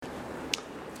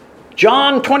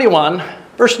John 21,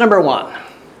 verse number 1.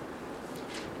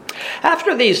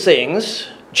 After these things,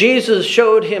 Jesus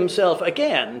showed himself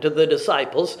again to the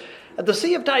disciples at the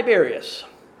Sea of Tiberias.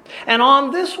 And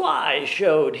on this wise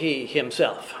showed he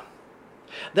himself.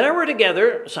 There were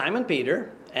together Simon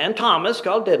Peter, and Thomas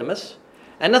called Didymus,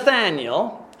 and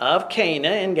Nathanael of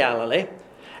Cana in Galilee,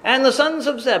 and the sons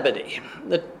of Zebedee,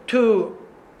 two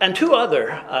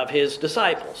other of his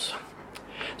disciples.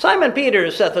 Simon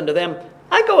Peter saith unto them,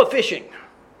 I go a-fishing.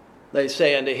 They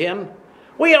say unto him,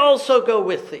 We also go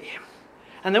with thee.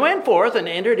 And they went forth and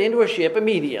entered into a ship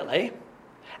immediately,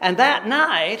 and that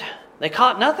night they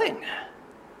caught nothing.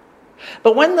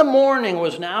 But when the morning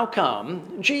was now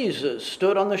come, Jesus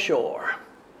stood on the shore,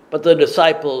 but the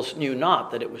disciples knew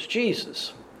not that it was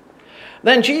Jesus.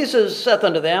 Then Jesus saith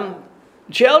unto them,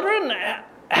 Children,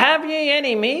 have ye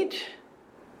any meat?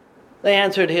 They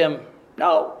answered him,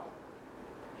 No.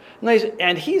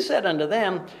 And he said unto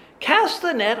them, Cast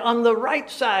the net on the right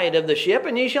side of the ship,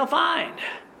 and ye shall find.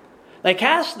 They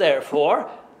cast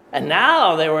therefore, and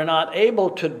now they were not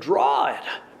able to draw it,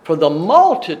 for the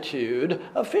multitude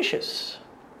of fishes.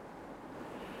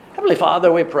 Heavenly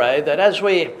Father, we pray that as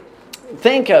we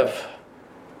think of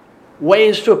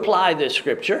ways to apply this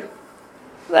scripture,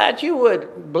 that you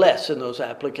would bless in those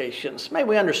applications. May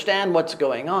we understand what's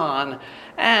going on,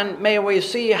 and may we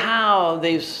see how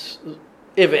these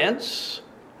events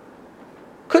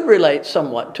could relate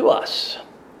somewhat to us.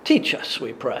 Teach us,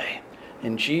 we pray.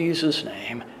 In Jesus'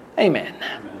 name, amen.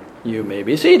 You may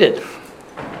be seated.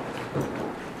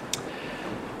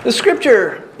 The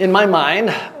scripture, in my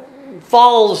mind,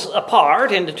 falls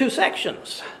apart into two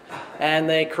sections, and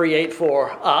they create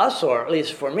for us, or at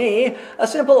least for me, a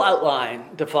simple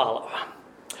outline to follow.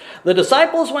 The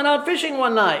disciples went out fishing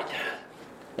one night.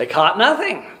 They caught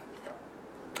nothing.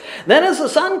 Then as the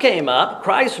sun came up,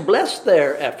 Christ blessed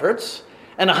their efforts,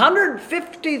 and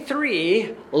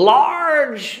 153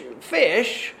 large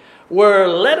fish were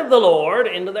led of the Lord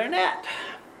into their net.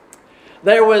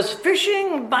 There was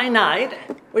fishing by night,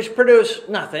 which produced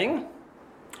nothing,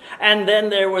 and then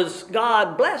there was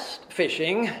God-blessed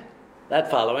fishing that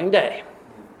following day.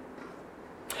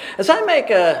 As I make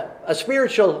a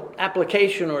spiritual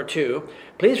application or two,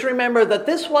 please remember that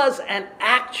this was an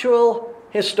actual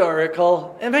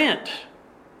historical event.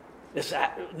 This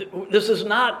is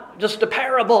not just a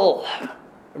parable. It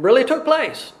really took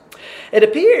place. It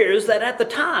appears that at the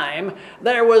time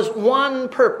there was one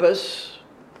purpose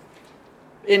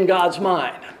in God's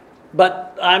mind,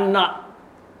 but I'm not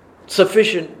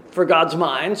sufficient for God's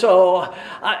mind, so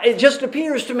it just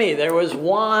appears to me there was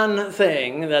one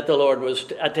thing that the Lord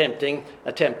was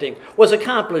was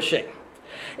accomplishing.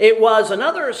 It was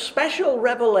another special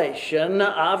revelation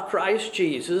of Christ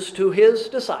Jesus to his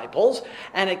disciples,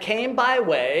 and it came by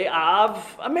way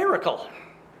of a miracle.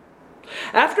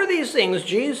 After these things,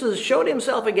 Jesus showed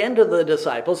himself again to the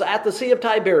disciples at the Sea of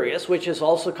Tiberias, which is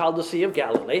also called the Sea of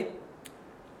Galilee.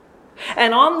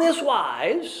 And on this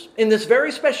wise, in this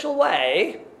very special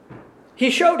way, he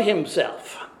showed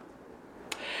himself.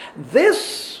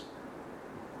 This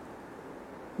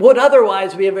would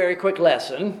otherwise be a very quick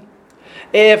lesson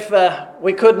if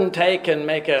we couldn't take and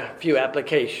make a few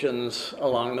applications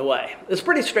along the way. It's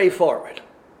pretty straightforward.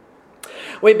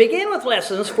 We begin with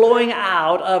lessons flowing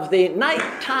out of the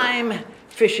nighttime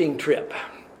fishing trip.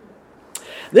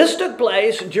 This took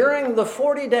place during the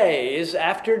 40 days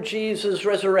after Jesus'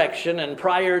 resurrection and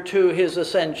prior to his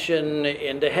ascension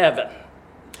into heaven.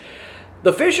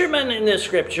 The fishermen in this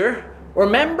scripture were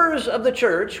members of the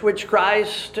church which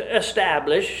Christ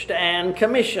established and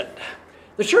commissioned.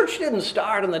 The church didn't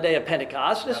start on the day of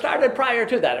Pentecost. It started prior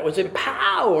to that. It was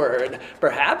empowered,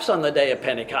 perhaps, on the day of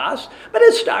Pentecost, but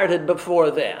it started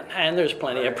before then, and there's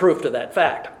plenty of proof to that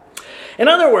fact. In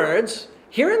other words,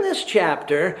 here in this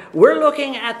chapter, we're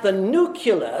looking at the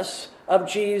nucleus of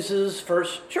Jesus'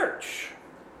 first church.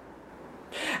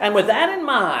 And with that in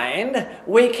mind,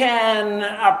 we can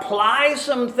apply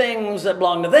some things that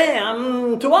belong to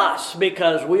them to us,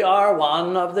 because we are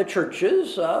one of the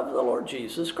churches of the Lord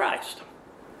Jesus Christ.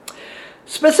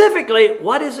 Specifically,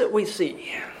 what is it we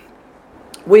see?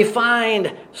 We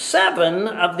find 7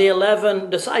 of the 11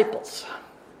 disciples.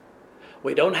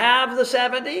 We don't have the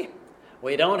 70.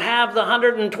 We don't have the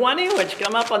 120, which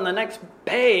come up on the next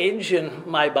page in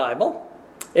my Bible.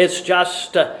 It's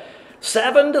just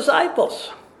 7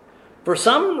 disciples. For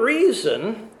some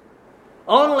reason,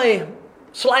 only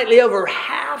slightly over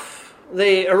half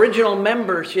the original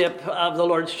membership of the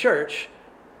Lord's church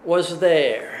was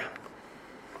there.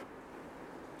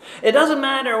 It doesn't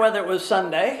matter whether it was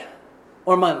Sunday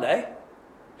or Monday.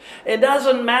 It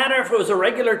doesn't matter if it was a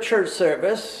regular church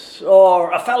service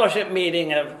or a fellowship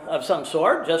meeting of some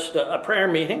sort, just a prayer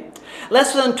meeting.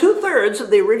 Less than 2/3 of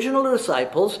the original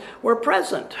disciples were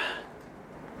present.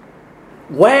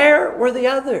 Where were the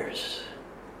others?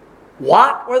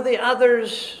 What were the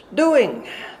others doing?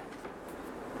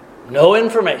 No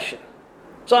information.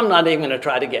 So I'm not even going to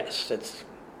try to guess. It's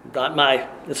not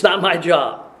my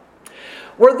job.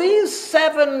 Were these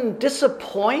 7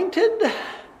 disappointed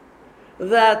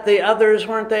that the others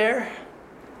weren't there?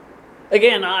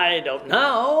 Again, I don't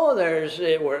know.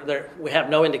 We have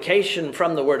no indication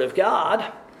from the Word of God.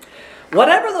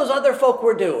 Whatever those other folk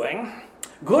were doing,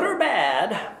 good or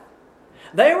bad,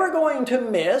 they were going to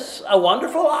miss a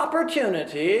wonderful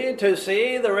opportunity to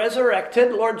see the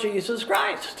resurrected Lord Jesus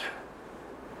Christ.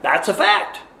 That's a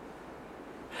fact.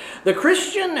 The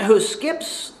Christian who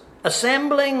skips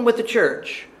assembling with the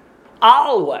church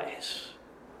always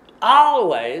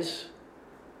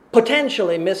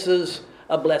potentially misses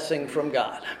a blessing from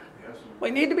God. Yes.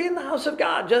 We need to be in the house of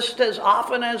God just as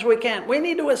often as we can. We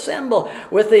need to assemble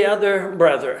with the other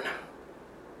brethren.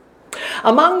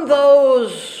 Among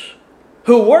those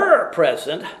who were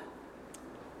present,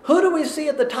 who do we see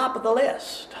at the top of the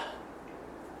list?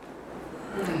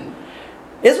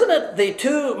 Isn't it the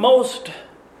 2 most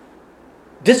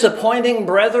disappointing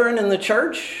brethren in the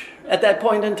church at that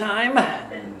point in time?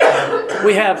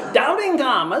 We have doubting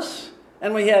Thomas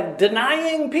and we have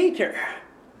denying Peter.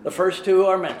 The first 2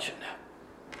 are mentioned.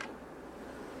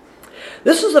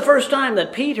 This is the first time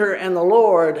that Peter and the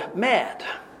Lord met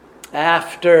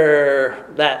after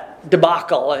that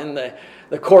debacle in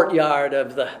the courtyard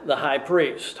of the high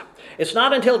priest. It's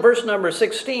not until verse number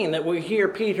 16 that we hear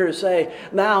Peter say,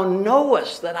 "Thou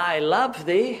knowest that I love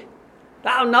thee.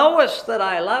 Thou knowest that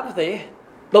I love thee."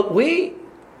 But we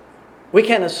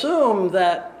can assume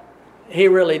that he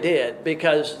really did,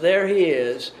 because there he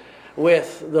is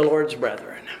with the Lord's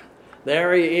brethren.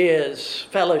 There he is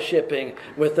fellowshipping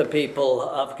with the people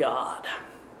of God.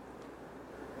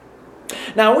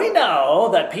 Now we know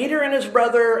that Peter and his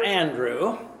brother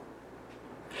Andrew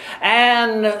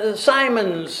and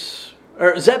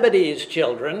Zebedee's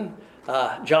children,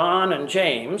 John and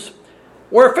James,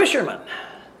 were fishermen.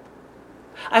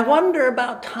 I wonder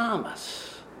about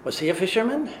Thomas. Was he a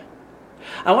fisherman?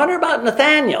 I wonder about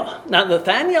Nathanael. Now,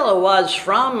 Nathanael was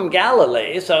from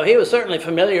Galilee, so he was certainly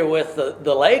familiar with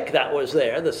the lake that was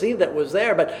there, the sea that was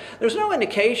there, but there's no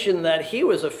indication that he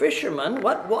was a fisherman.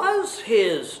 What was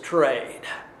his trade?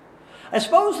 I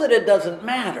suppose that it doesn't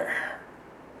matter.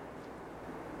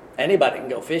 Anybody can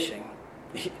go fishing.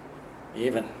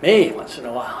 Even me once in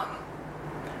a while.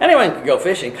 Anyone can go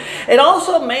fishing. It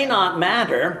also may not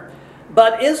matter,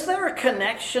 but is there a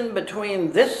connection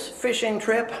between this fishing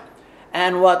trip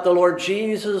and what the Lord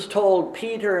Jesus told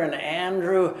Peter and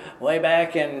Andrew way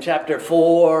back in chapter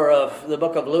 4 of the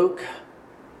book of Luke?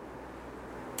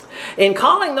 In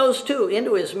calling those 2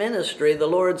 into his ministry, the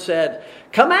Lord said,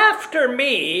 "Come after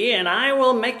me, and I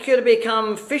will make you to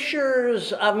become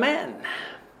fishers of men."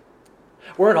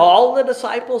 Weren't all the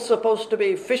disciples supposed to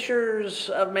be fishers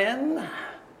of men?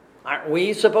 Aren't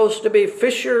we supposed to be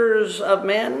fishers of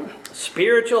men?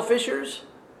 Spiritual fishers?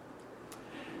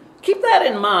 Keep that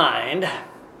in mind,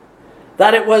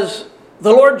 that it was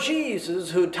the Lord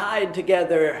Jesus who tied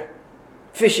together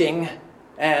fishing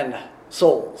and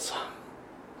souls.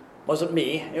 It wasn't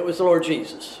me, it was the Lord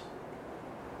Jesus.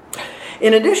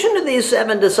 In addition to these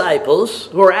 7 disciples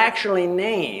who are actually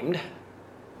named,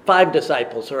 5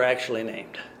 disciples are actually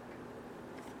named.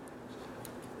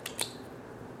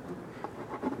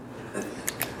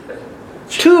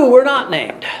 Two were not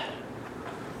named.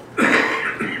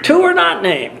 2 were not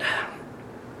named.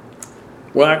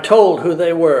 We aren't told who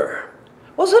they were.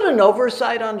 Was it an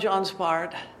oversight on John's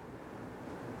part?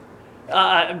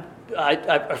 I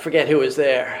forget who was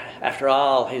there. After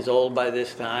all, he's old by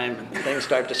this time and things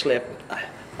start to slip.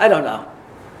 I don't know.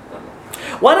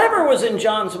 Whatever was in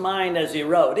John's mind as he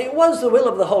wrote, it was the will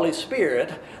of the Holy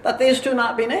Spirit that these 2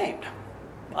 not be named.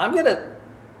 I'm going to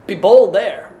be bold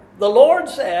there. The Lord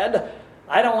said,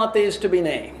 I don't want these to be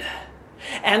named.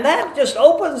 And that just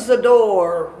opens the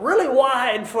door really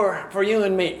wide for you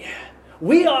and me.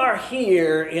 We are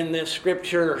here in this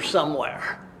scripture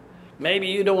somewhere. Maybe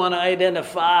you don't want to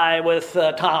identify with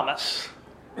Thomas.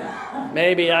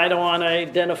 Maybe I don't want to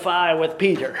identify with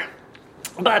Peter.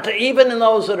 But even in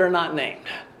those that are not named,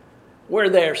 we're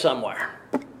there somewhere.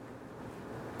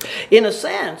 In a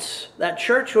sense, that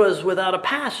church was without a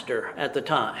pastor at the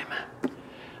time.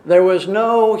 There was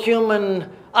no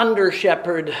human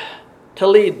under-shepherd to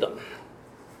lead them.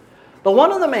 But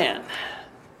one of the men,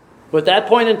 who at that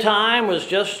point in time was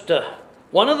just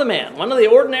one of the men, one of the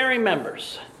ordinary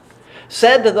members,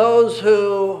 said to those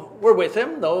who were with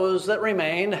him, those that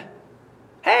remained,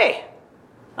 "Hey,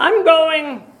 I'm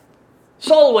going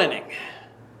soul winning."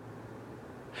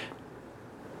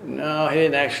 No, he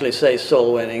didn't actually say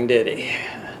soul winning, did he?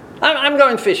 I'm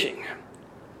going fishing.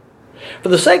 For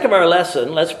the sake of our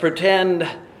lesson, let's pretend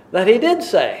that he did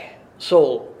say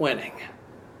soul winning.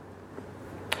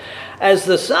 As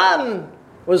the sun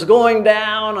was going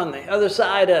down on the other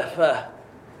side of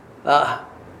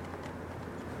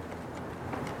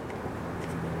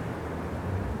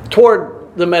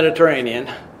toward the Mediterranean,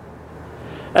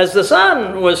 as the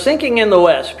sun was sinking in the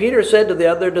west, Peter said to the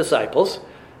other disciples,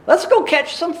 "Let's go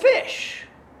catch some fish."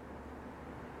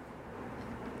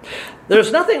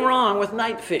 There's nothing wrong with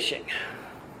night fishing.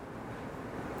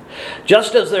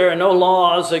 Just as there are no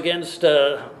laws against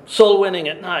soul winning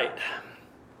at night,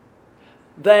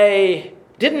 they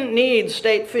didn't need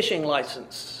state fishing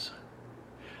license.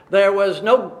 There was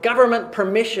no government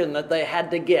permission that they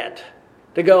had to get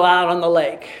to go out on the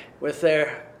lake with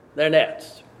their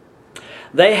nets.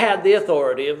 They had the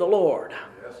authority of the Lord.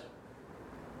 Yes.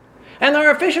 And they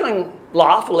were fishing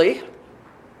lawfully.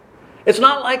 It's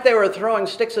not like they were throwing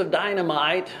sticks of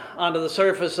dynamite onto the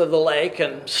surface of the lake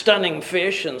and stunning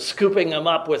fish and scooping them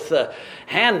up with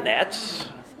hand nets.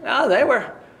 No, they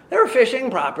were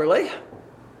fishing properly,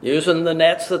 using the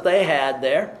nets that they had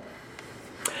there.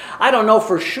 I don't know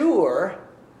for sure,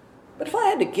 but if I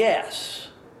had to guess,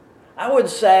 I would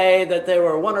say that there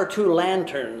were 1 or 2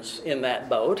 lanterns in that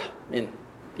boat, in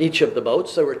each of the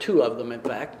boats. There were 2 of them, in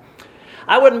fact.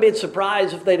 I wouldn't be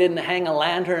surprised if they didn't hang a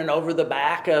lantern over the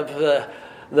back of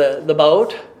the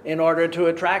boat in order to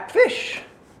attract fish.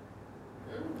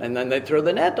 And then they'd throw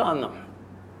the net on them.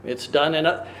 It's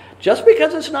done just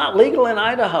because it's not legal in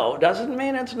Idaho doesn't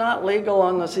mean it's not legal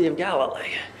on the Sea of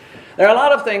Galilee. There are a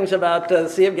lot of things about the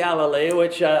Sea of Galilee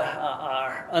which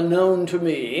are unknown to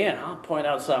me, and I'll point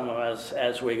out some of us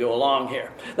as we go along here.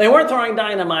 They weren't throwing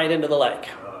dynamite into the lake.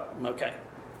 Okay.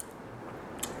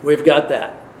 We've got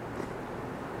that.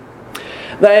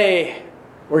 They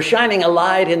were shining a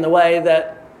light in the way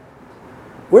that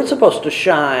we're supposed to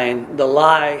shine the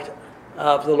light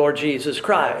of the Lord Jesus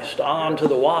Christ onto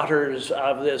the waters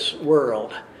of this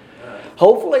world,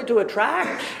 hopefully to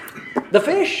attract the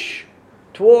fish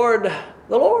toward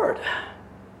the Lord.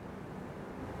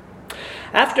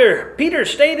 After Peter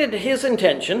stated his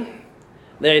intention,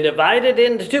 they divided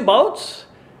into 2 boats,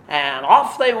 and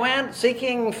off they went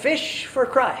seeking fish for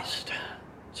Christ,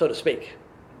 so to speak.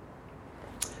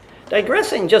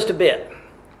 Digressing just a bit,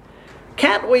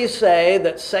 can't we say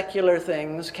that secular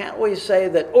things, can't we say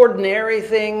that ordinary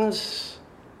things,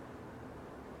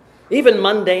 even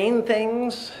mundane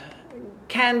things,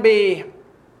 can be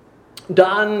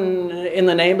done in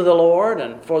the name of the Lord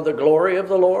and for the glory of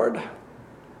the Lord?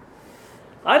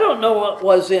 I don't know what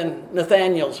was in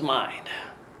Nathanael's mind.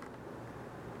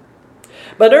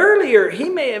 But earlier he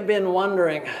may have been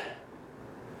wondering,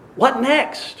 what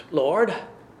next, Lord?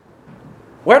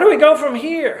 Where do we go from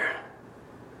here?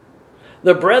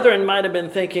 The brethren might have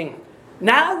been thinking,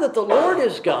 now that the Lord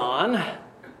is gone,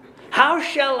 how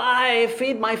shall I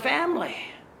feed my family?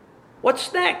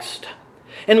 What's next?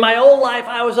 In my old life,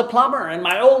 I was a plumber. In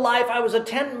my old life, I was a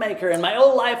tent maker. In my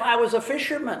old life, I was a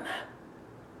fisherman.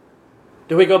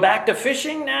 Do we go back to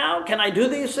fishing now? Can I do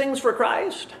these things for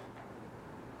Christ?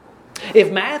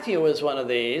 If Matthew was one of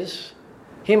these,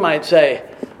 he might say,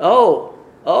 Oh,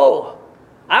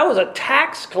 I was a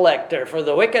tax collector for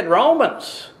the wicked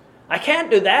Romans. I can't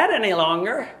do that any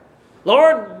longer.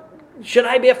 Lord, should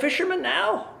I be a fisherman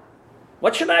now?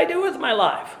 What should I do with my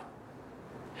life?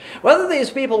 Whether these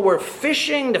people were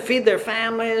fishing to feed their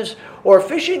families or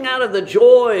fishing out of the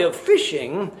joy of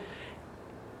fishing,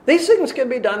 these things can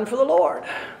be done for the Lord.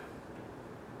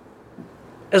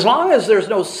 As long as there's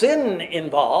no sin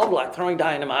involved, like throwing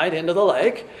dynamite into the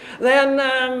lake,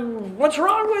 then what's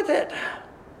wrong with it?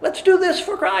 Let's do this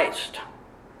for Christ.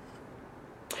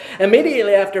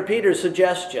 Immediately after Peter's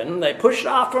suggestion, they pushed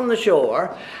off from the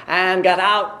shore and got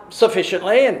out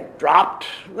sufficiently and dropped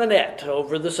the net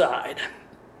over the side.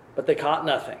 But they caught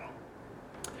nothing.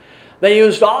 They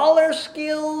used all their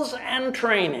skills and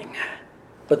training,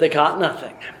 but they caught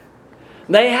nothing.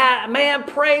 They may have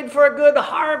prayed for a good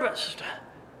harvest,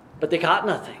 but they caught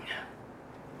nothing.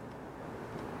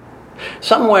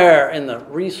 Somewhere in the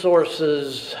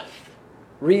recesses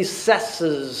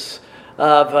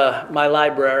of my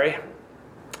library,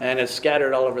 and it's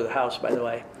scattered all over the house, by the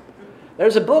way,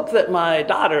 there's a book that my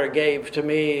daughter gave to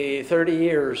me 30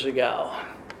 years ago.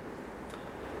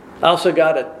 I also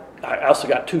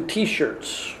got 2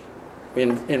 T-shirts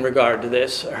in regard to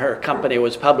this. Her company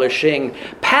was publishing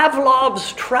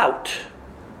Pavlov's Trout.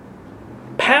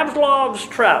 Pavlov's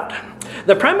trout.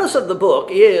 The premise of the book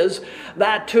is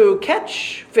that to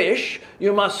catch fish,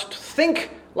 you must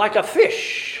think like a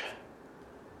fish.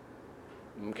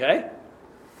 Okay?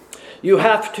 You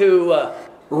have to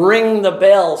ring the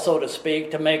bell, so to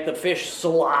speak, to make the fish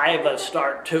saliva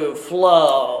start to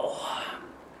flow.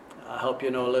 I hope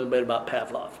you know a little bit about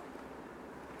Pavlov.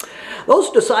 Those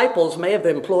disciples may have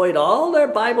employed all their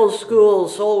Bible school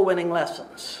soul-winning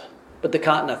lessons, but they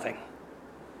caught nothing.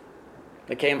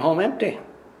 They came home empty.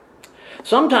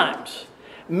 Sometimes,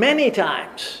 many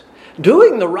times,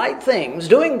 doing the right things,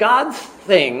 doing God's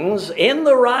things in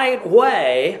the right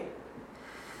way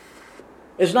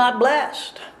is not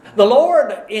blessed. The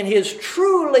Lord, in His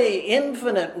truly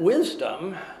infinite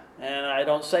wisdom, and I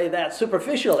don't say that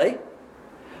superficially,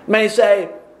 may say,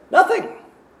 nothing.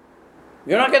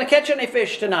 You're not going to catch any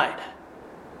fish tonight.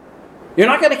 You're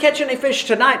not going to catch any fish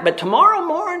tonight, but tomorrow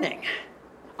morning,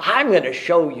 I'm going to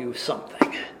show you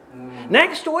something.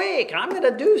 Next week, I'm going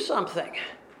to do something.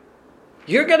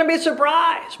 You're going to be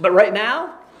surprised. But right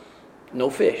now,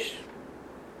 no fish.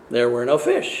 There were no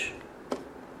fish.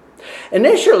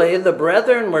 Initially, the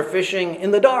brethren were fishing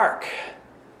in the dark,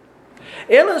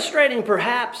 illustrating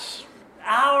perhaps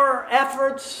our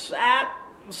efforts at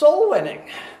soul winning.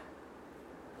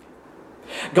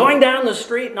 Going down the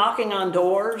street, knocking on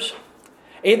doors,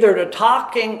 either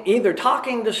talking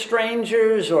to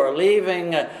strangers or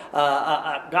leaving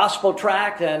a gospel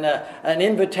tract and an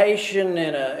invitation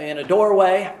in a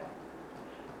doorway.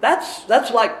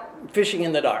 That's like fishing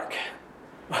in the dark.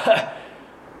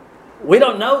 We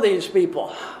don't know these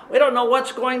people. We don't know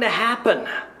what's going to happen.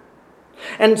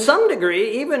 And to some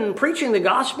degree, even preaching the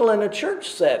gospel in a church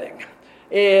setting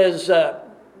is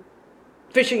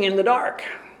fishing in the dark.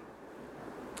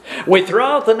 We throw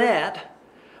out the net,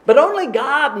 but only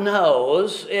God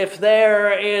knows if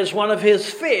there is one of His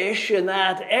fish in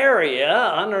that area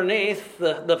underneath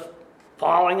the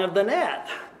falling of the net.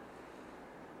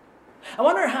 I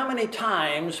wonder how many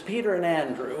times Peter and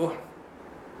Andrew,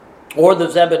 or the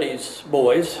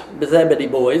Zebedee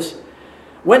boys,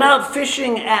 went out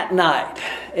fishing at night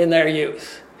in their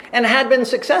youth and had been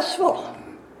successful.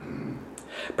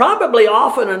 Probably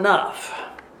often enough.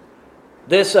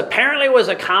 This apparently was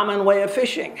a common way of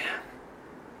fishing.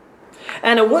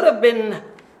 And it would have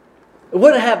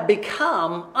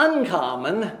become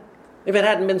uncommon if it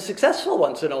hadn't been successful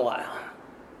once in a while.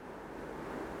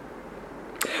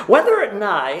 Whether at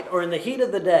night or in the heat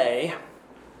of the day,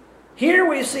 here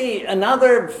we see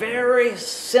another very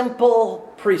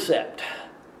simple precept.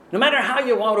 No matter how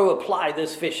you want to apply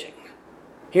this fishing,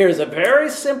 here's a very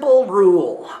simple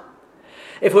rule.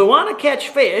 If we want to catch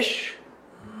fish,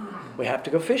 we have to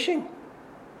go fishing.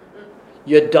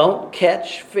 You don't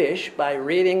catch fish by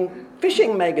reading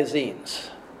fishing magazines.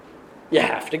 You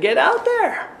have to get out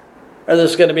there, or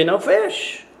there's going to be no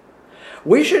fish.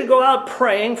 We should go out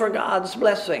praying for God's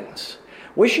blessings.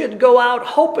 We should go out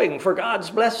hoping for God's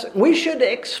blessing. We should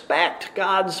expect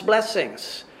God's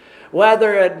blessings,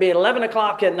 whether it be 11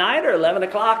 o'clock at night or 11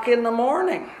 o'clock in the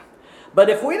morning. But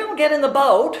if we don't get in the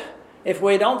boat, if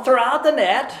we don't throw out the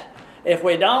net, if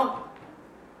we don't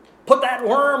put that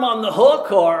worm on the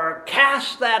hook or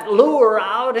cast that lure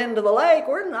out into the lake,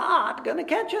 we're not going to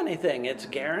catch anything. It's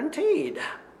guaranteed.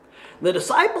 The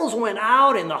disciples went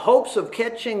out in the hopes of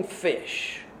catching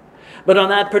fish. But on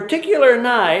that particular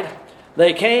night,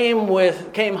 they came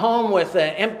home with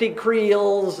empty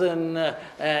creels and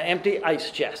empty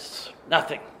ice chests.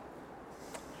 Nothing.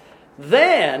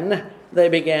 Then they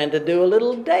began to do a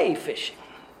little day fishing.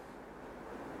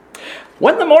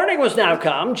 When the morning was now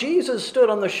come, Jesus stood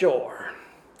on the shore.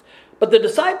 But the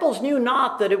disciples knew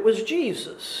not that it was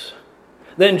Jesus.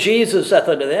 Then Jesus saith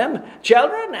unto them,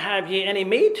 Children, have ye any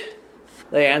meat?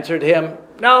 They answered him,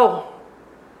 No.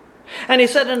 And he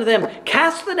said unto them,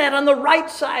 Cast the net on the right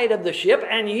side of the ship,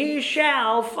 and ye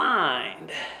shall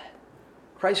find.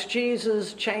 Christ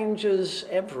Jesus changes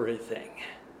everything.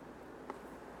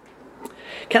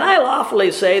 Can I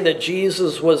lawfully say that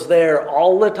Jesus was there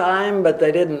all the time, but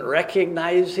they didn't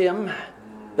recognize him?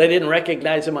 They didn't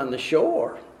recognize him on the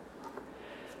shore.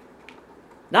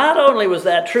 Not only was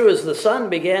that true as the sun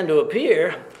began to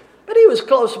appear, but he was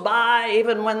close by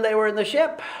even when they were in the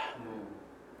ship.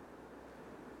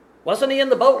 Wasn't he in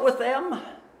the boat with them?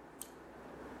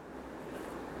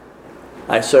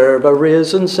 I serve a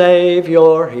risen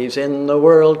Savior, he's in the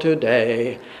world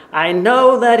today. I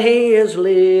know that he is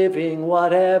living,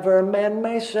 whatever men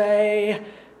may say.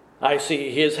 I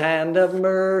see his hand of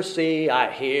mercy,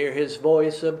 I hear his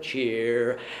voice of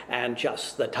cheer, and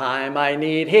just the time I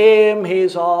need him,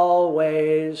 he's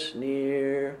always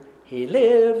near. He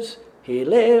lives,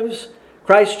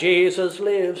 Christ Jesus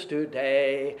lives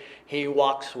today. He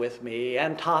walks with me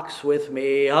and talks with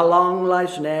me along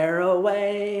life's narrow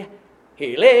way.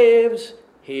 He lives,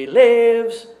 he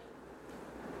lives.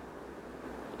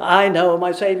 I know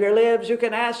my Savior lives. You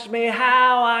can ask me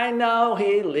how. I know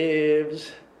he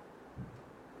lives.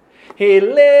 He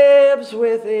lives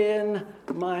within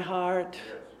my heart.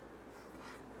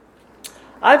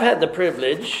 I've had the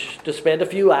privilege to spend a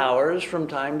few hours from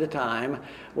time to time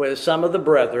with some of the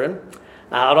brethren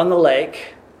out on the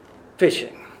lake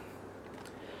fishing.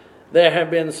 There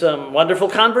have been some wonderful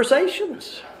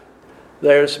conversations.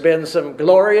 There's been some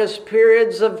glorious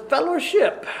periods of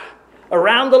fellowship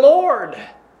around the Lord,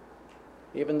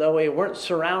 even though we weren't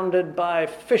surrounded by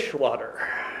fish water.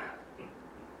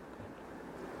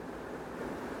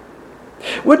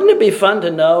 Wouldn't it be fun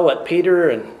to know what Peter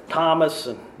and Thomas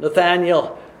and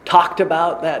Nathaniel talked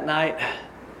about that night?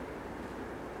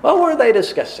 What were they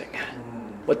discussing?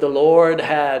 What the Lord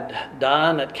had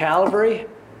done at Calvary?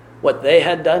 What they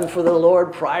had done for the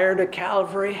Lord prior to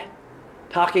Calvary?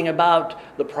 Talking about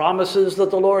the promises that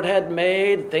the Lord had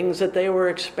made, things that they were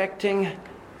expecting.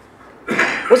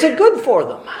 Was it good for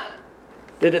them?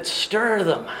 Did it stir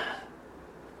them?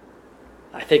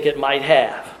 I think it might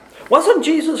have. Wasn't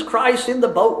Jesus Christ in the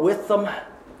boat with them?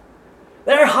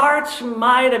 Their hearts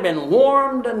might have been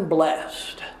warmed and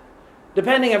blessed,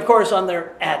 depending, of course, on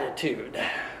their attitude.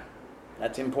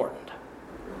 That's important.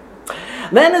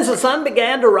 Then as the sun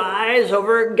began to rise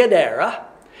over Gadara,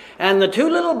 and the two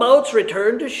little boats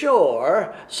returned to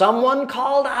shore, someone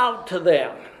called out to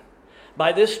them.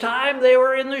 By this time they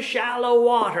were in the shallow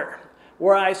water,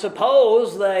 where I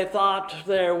suppose they thought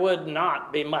there would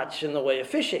not be much in the way of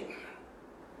fishing.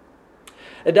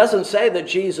 It doesn't say that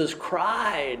Jesus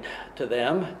cried to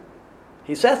them.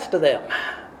 He saith to them.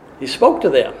 He spoke to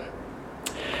them.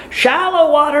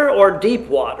 Shallow water or deep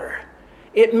water,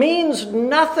 it means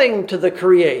nothing to the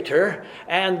Creator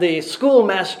and the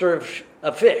schoolmaster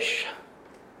of fish.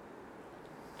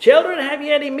 Children, have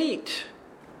you any meat?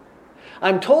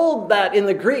 I'm told that in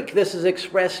the Greek this is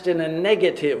expressed in a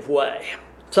negative way.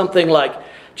 Something like,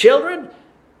 children,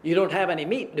 you don't have any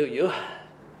meat, do you?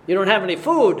 You don't have any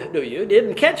food, do you?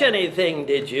 Didn't catch anything,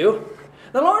 did you?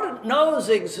 The Lord knows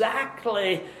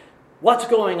exactly what's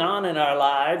going on in our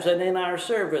lives and in our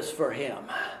service for Him.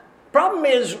 Problem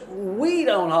is, we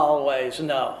don't always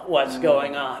know what's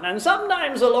going on. And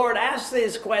sometimes the Lord asks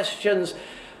these questions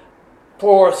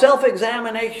for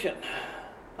self-examination.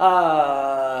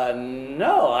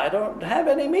 No, I don't have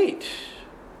any meat.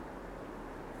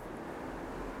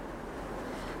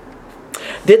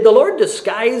 Did the Lord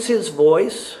disguise His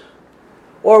voice?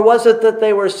 Or was it that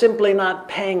they were simply not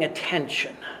paying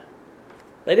attention?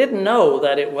 They didn't know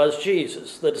that it was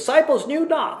Jesus. The disciples knew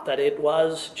not that it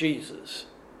was Jesus.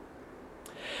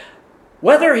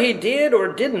 Whether He did or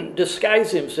didn't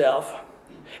disguise Himself,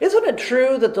 isn't it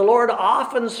true that the Lord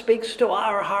often speaks to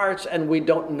our hearts and we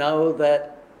don't know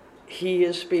that He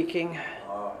is speaking?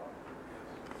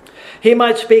 He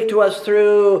might speak to us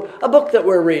through a book that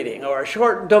we're reading, or a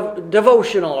short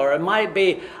devotional, or it might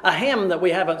be a hymn that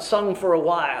we haven't sung for a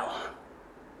while.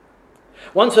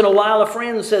 Once in a while, a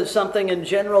friend says something in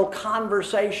general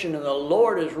conversation, and the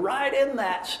Lord is right in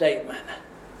that statement.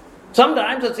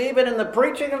 Sometimes it's even in the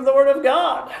preaching of the Word of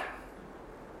God.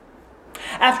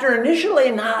 After initially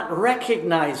not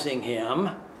recognizing Him,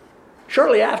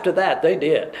 shortly after that they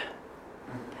did.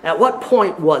 At what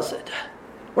point was it?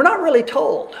 We're not really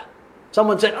told.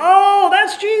 Someone said, "Oh,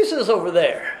 that's Jesus over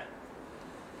there."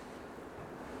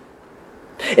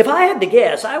 If I had to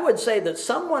guess, I would say that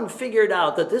someone figured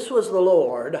out that this was the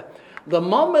Lord the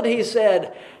moment He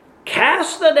said,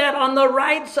 "Cast the net on the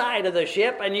right side of the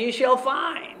ship and ye shall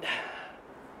find."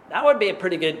 That would be a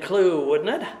pretty good clue,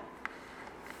 wouldn't it?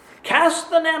 Cast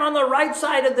the net on the right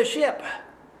side of the ship.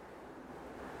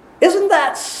 Isn't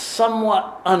that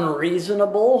somewhat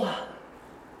unreasonable,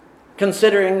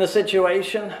 considering the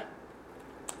situation?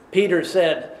 Peter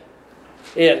said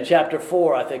in chapter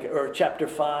 4, I think, or chapter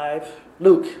 5,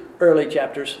 Luke, early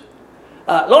chapters,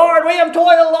 "Lord, we have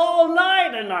toiled all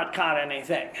night and not caught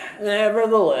anything.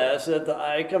 Nevertheless, at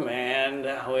thy command,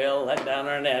 we'll let down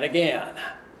our net again."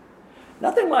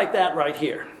 Nothing like that right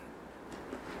here.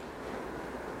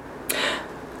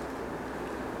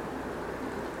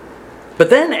 But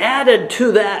then added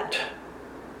to that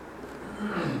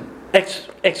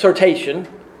exhortation,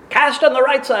 cast on the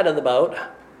right side of the boat,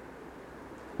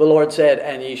 the Lord said,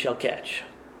 "And ye shall catch,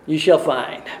 ye shall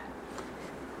find."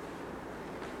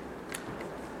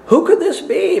 Who could this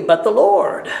be but the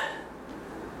Lord?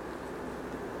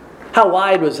 How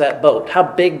wide was that boat? How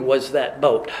big was that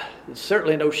boat? It's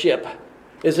certainly no ship.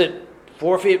 Is it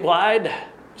 4 feet wide?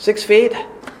 6 feet?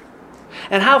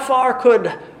 And how far could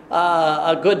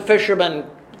a good fisherman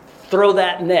throw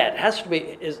that net?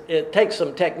 It takes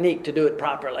some technique to do it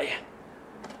properly.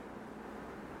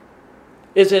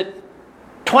 Is it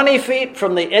 20 feet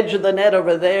from the edge of the net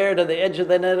over there to the edge of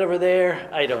the net over there?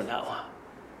 I don't know.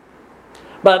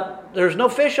 But there's no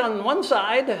fish on one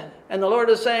side, and the Lord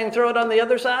is saying, throw it on the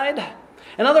other side.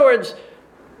 In other words,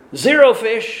 0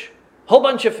 fish, whole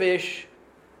bunch of fish,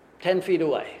 10 feet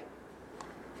away.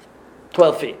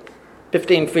 12 feet,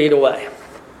 15 feet away.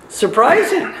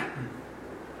 Surprising.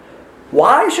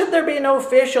 Why should there be no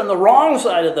fish on the wrong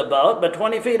side of the boat, but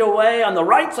 20 feet away on the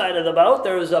right side of the boat,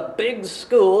 there is a big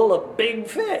school of big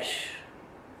fish?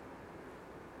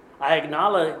 I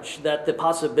acknowledge that the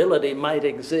possibility might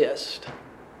exist.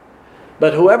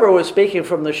 But whoever was speaking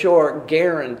from the shore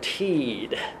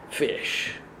guaranteed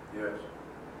fish. Yes.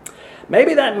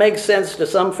 Maybe that makes sense to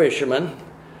some fishermen,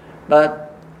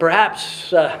 but perhaps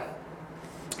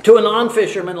to a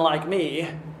non-fisherman like me,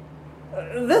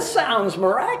 this sounds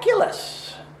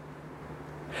miraculous.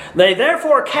 They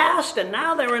therefore cast, and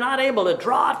now they were not able to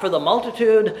draw it for the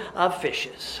multitude of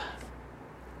fishes.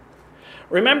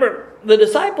 Remember, the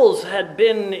disciples had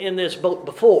been in this boat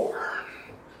before,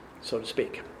 so to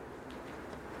speak.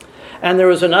 And there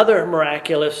was another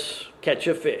miraculous catch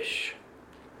of fish.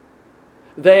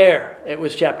 There, it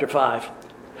was chapter 5.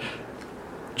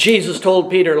 Jesus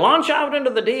told Peter, launch out into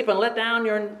the deep and let down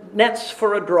your nets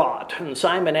for a draught. And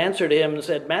Simon answered him and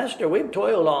said, Master, we've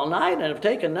toiled all night and have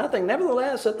taken nothing.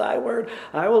 Nevertheless, at thy word,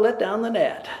 I will let down the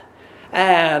net.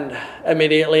 And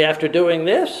immediately after doing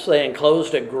this, they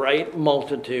enclosed a great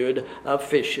multitude of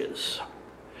fishes.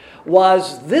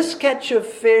 Was this catch of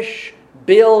fish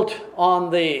built on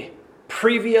the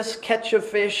previous catch of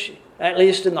fish, at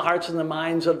least in the hearts and the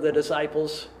minds of the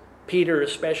disciples, Peter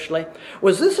especially?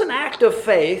 Was this an act of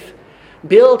faith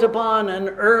built upon an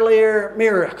earlier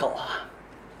miracle?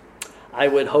 I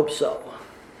would hope so.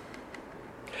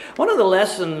 One of the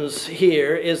lessons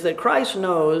here is that Christ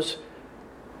knows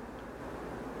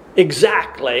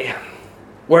exactly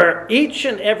where each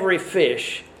and every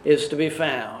fish is to be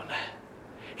found.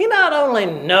 He not only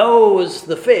knows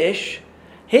the fish,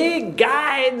 he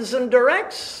guides and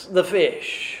directs the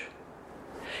fish.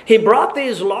 He brought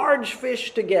these large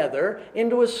fish together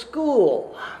into a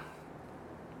school.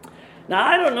 Now,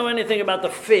 I don't know anything about the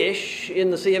fish in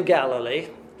the Sea of Galilee.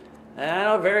 I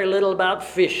know very little about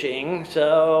fishing,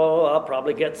 so I'll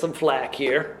probably get some flack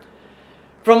here.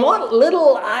 From what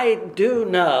little I do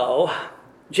know,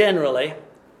 generally,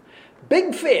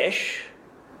 big fish,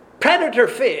 predator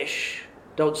fish,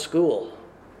 don't school.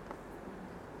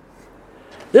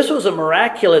 This was a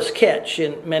miraculous catch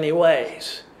in many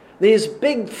ways. These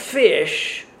big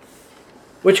fish,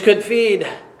 which could feed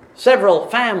several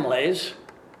families,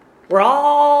 were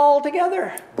all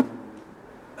together.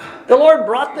 The Lord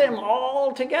brought them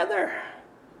all together.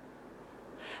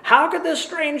 How could this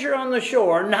stranger on the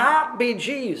shore not be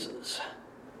Jesus?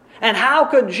 And how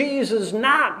could Jesus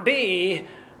not be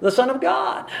the Son of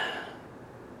God?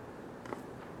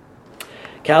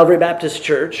 Calvary Baptist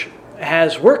Church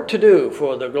has work to do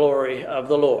for the glory of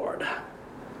the Lord.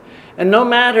 And no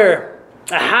matter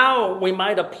how we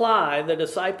might apply the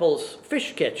disciples'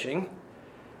 fish catching,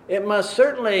 it must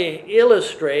certainly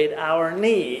illustrate our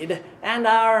need and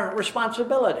our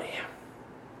responsibility.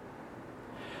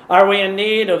 Are we in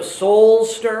need of soul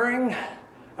stirring?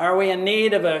 Are we in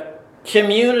need of a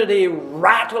community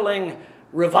rattling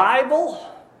revival?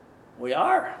 We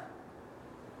are.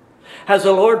 Has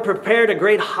the Lord prepared a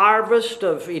great harvest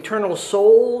of eternal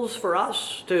souls for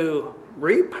us to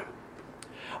reap?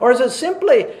 Or is it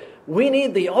simply we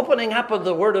need the opening up of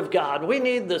the Word of God? We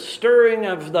need the stirring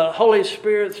of the Holy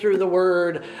Spirit through the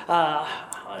Word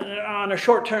on a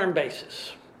short-term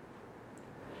basis.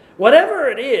 Whatever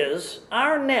it is,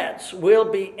 our nets will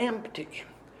be empty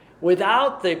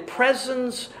without the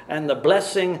presence and the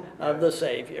blessing of the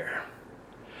Savior.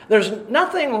 There's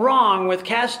nothing wrong with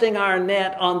casting our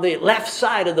net on the left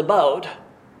side of the boat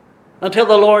until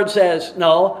the Lord says,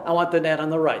 no, I want the net on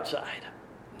the right side.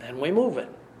 Then we move it.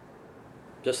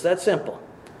 Just that simple.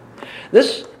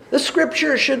 This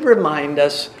scripture should remind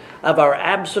us of our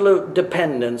absolute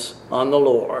dependence on the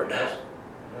Lord.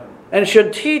 And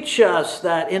should teach us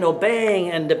that in obeying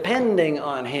and depending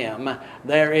on Him,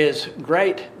 there is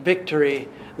great victory,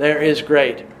 there is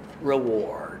great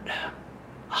reward.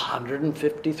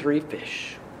 153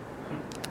 fish.